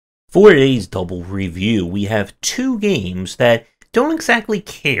For today's double review, we have two games that don't exactly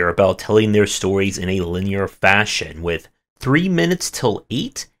care about telling their stories in a linear fashion, with 3 Minutes Till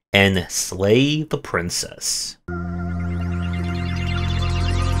 8 and Slay the Princess.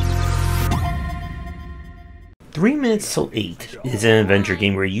 "3 Minutes Till 8 is an adventure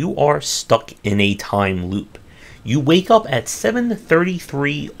game where you are stuck in a time loop. You wake up at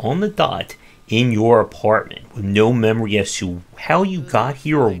 7:33 on the dot in your apartment with no memory as to how you got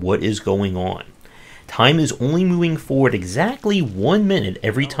here or what is going on. Time is only moving forward exactly 1 minute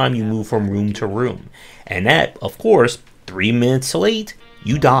every time you move from room to room, and at, of course, 3 minutes till 8,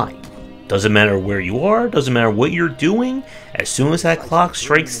 you die. Doesn't matter where you are, doesn't matter what you're doing, as soon as that clock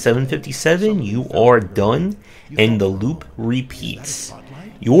strikes 7:57, you are done, and the loop repeats.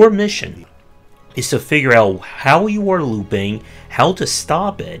 Your mission is to figure out how you are looping, how to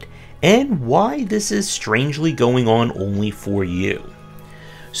stop it, and why this is strangely going on only for you.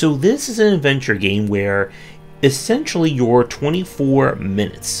 So this is an adventure game where essentially your 24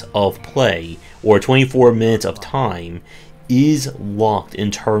 minutes of play, or 24 minutes of time, is locked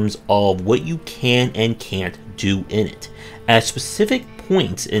in terms of what you can and can't do in it. At specific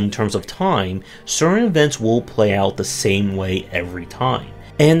points in terms of time, certain events will play out the same way every time.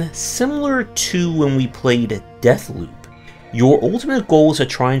 And similar to when we played Deathloop, your ultimate goal is to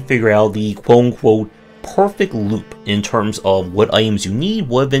try and figure out the quote-unquote perfect loop in terms of what items you need,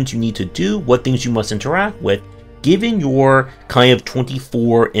 what events you need to do, what things you must interact with, given your kind of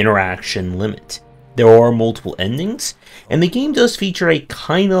 24 interaction limit. There are multiple endings, and the game does feature a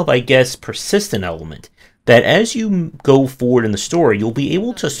kind of, I guess, persistent element, that as you go forward in the story, you'll be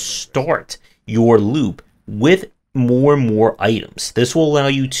able to start your loop with more and more items. This will allow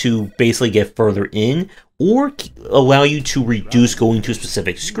you to basically get further in, or allow you to reduce going to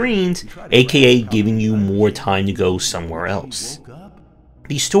specific screens, aka giving you more time to go somewhere else.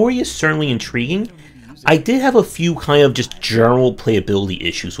 The story is certainly intriguing. I did have a few kind of just general playability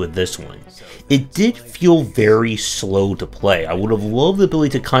issues with this one. It did feel very slow to play. I would have loved the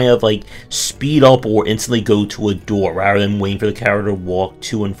ability to kind of like speed up or instantly go to a door rather than waiting for the character to walk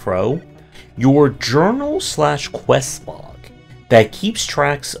to and fro. Your journal/quest log that keeps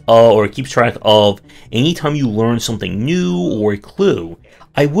track of anytime you learn something new or a clue,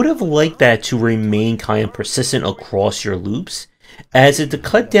 I would have liked that to remain kind of persistent across your loops, as it to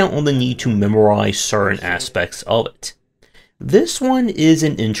cut down on the need to memorize certain aspects of it. This one is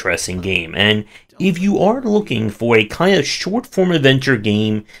an interesting game, and if you are looking for a kind of short-form adventure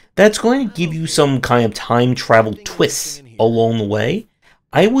game that's going to give you some kind of time travel twists along the way,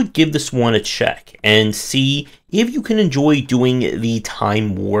 I would give this one a check and see if you can enjoy doing the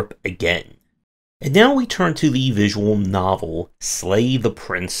time warp again. And now we turn to the visual novel, Slay the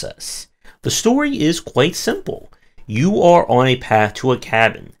Princess. The story is quite simple. You are on a path to a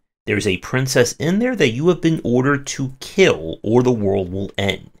cabin. There's a princess in there that you have been ordered to kill or the world will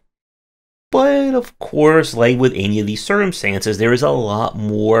end. But of course, like with any of these circumstances, there is a lot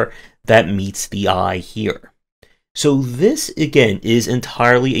more that meets the eye here. So this, again, is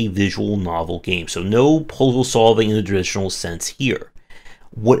entirely a visual novel game, so no puzzle solving in the traditional sense here.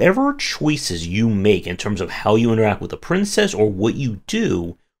 Whatever choices you make in terms of how you interact with the princess or what you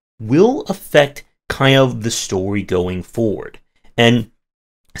do will affect kind of the story going forward. And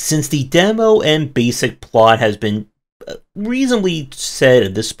since the demo and basic plot has been reasonably said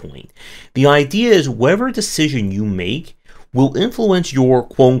at this point, the idea is whatever decision you make will influence your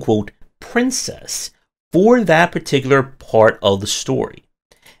quote-unquote princess for that particular part of the story.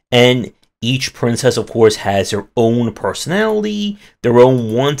 And each princess, of course, has their own personality, their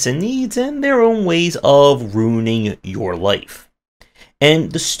own wants and needs, and their own ways of ruining your life.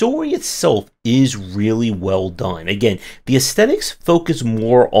 And the story itself is really well done. Again, the aesthetics focus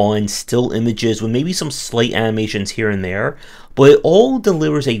more on still images with maybe some slight animations here and there, but it all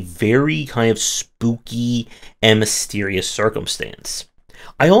delivers a very kind of spooky and mysterious circumstance.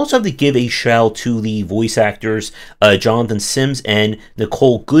 I also have to give a shout out to the voice actors Jonathan Sims and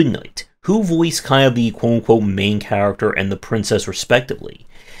Nicole Goodnight, who voice kind of the quote-unquote main character and the princess respectively.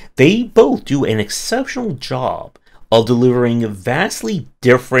 They both do an exceptional job of delivering vastly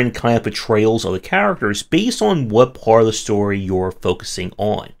different kind of portrayals of the characters based on what part of the story you're focusing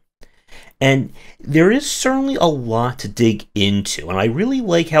on. And there is certainly a lot to dig into, and I really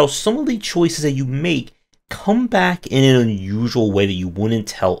like how some of the choices that you make come back in an unusual way that you wouldn't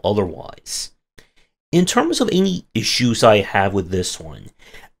tell otherwise. In terms of any issues I have with this one,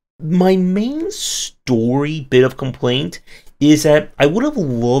 my main story bit of complaint is that I would have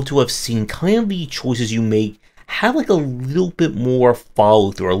loved to have seen kind of the choices you make have like a little bit more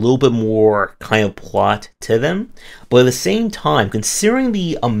follow through, a little bit more kind of plot to them. But at the same time, considering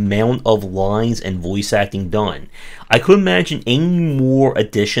the amount of lines and voice acting done, I could imagine any more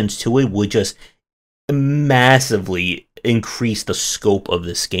additions to it would just massively increase the scope of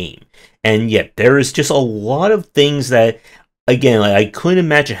this game. And yet, there is just a lot of things that, again, like, I couldn't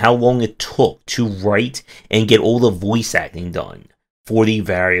imagine how long it took to write and get all the voice acting done for the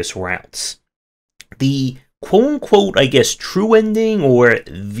various routes. The quote-unquote, I guess, true ending or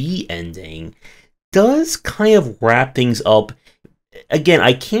the ending does kind of wrap things up. Again,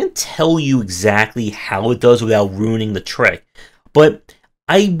 I can't tell you exactly how it does without ruining the trick, but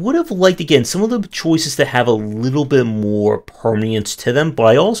I would have liked, again, some of the choices to have a little bit more permanence to them, but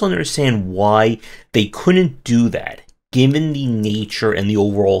I also understand why they couldn't do that, given the nature and the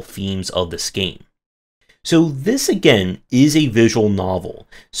overall themes of this game. So this, again, is a visual novel.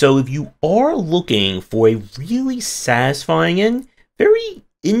 So if you are looking for a really satisfying and very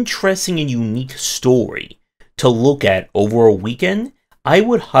interesting and unique story to look at over a weekend, I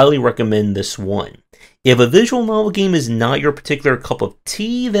would highly recommend this one. If a visual novel game is not your particular cup of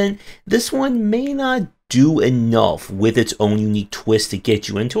tea, then this one may not do enough with its own unique twist to get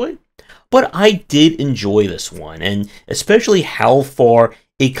you into it. But I did enjoy this one, and especially how far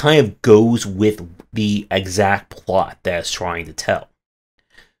it kind of goes with the exact plot that it's trying to tell.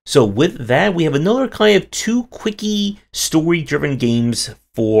 So with that, we have another kind of two quickie story-driven games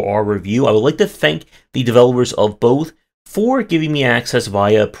for our review. I would like to thank the developers of both for giving me access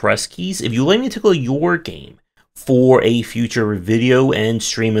via press keys. If you'd like me to tackle your game for a future video and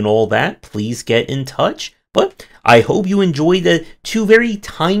stream and all that, please get in touch. But I hope you enjoyed the two very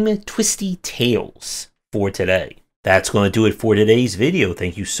time-twisty tales for today. That's going to do it for today's video.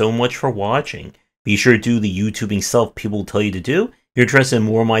 Thank you so much for watching. Be sure to do the YouTubing stuff people tell you to do. If you're interested in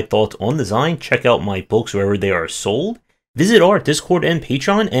more of my thoughts on design, check out my books wherever they are sold. Visit our Discord and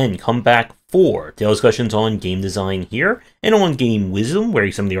Patreon, and come back for daily discussions on game design here, and on game wisdom, where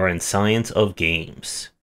you some of the art and science of games.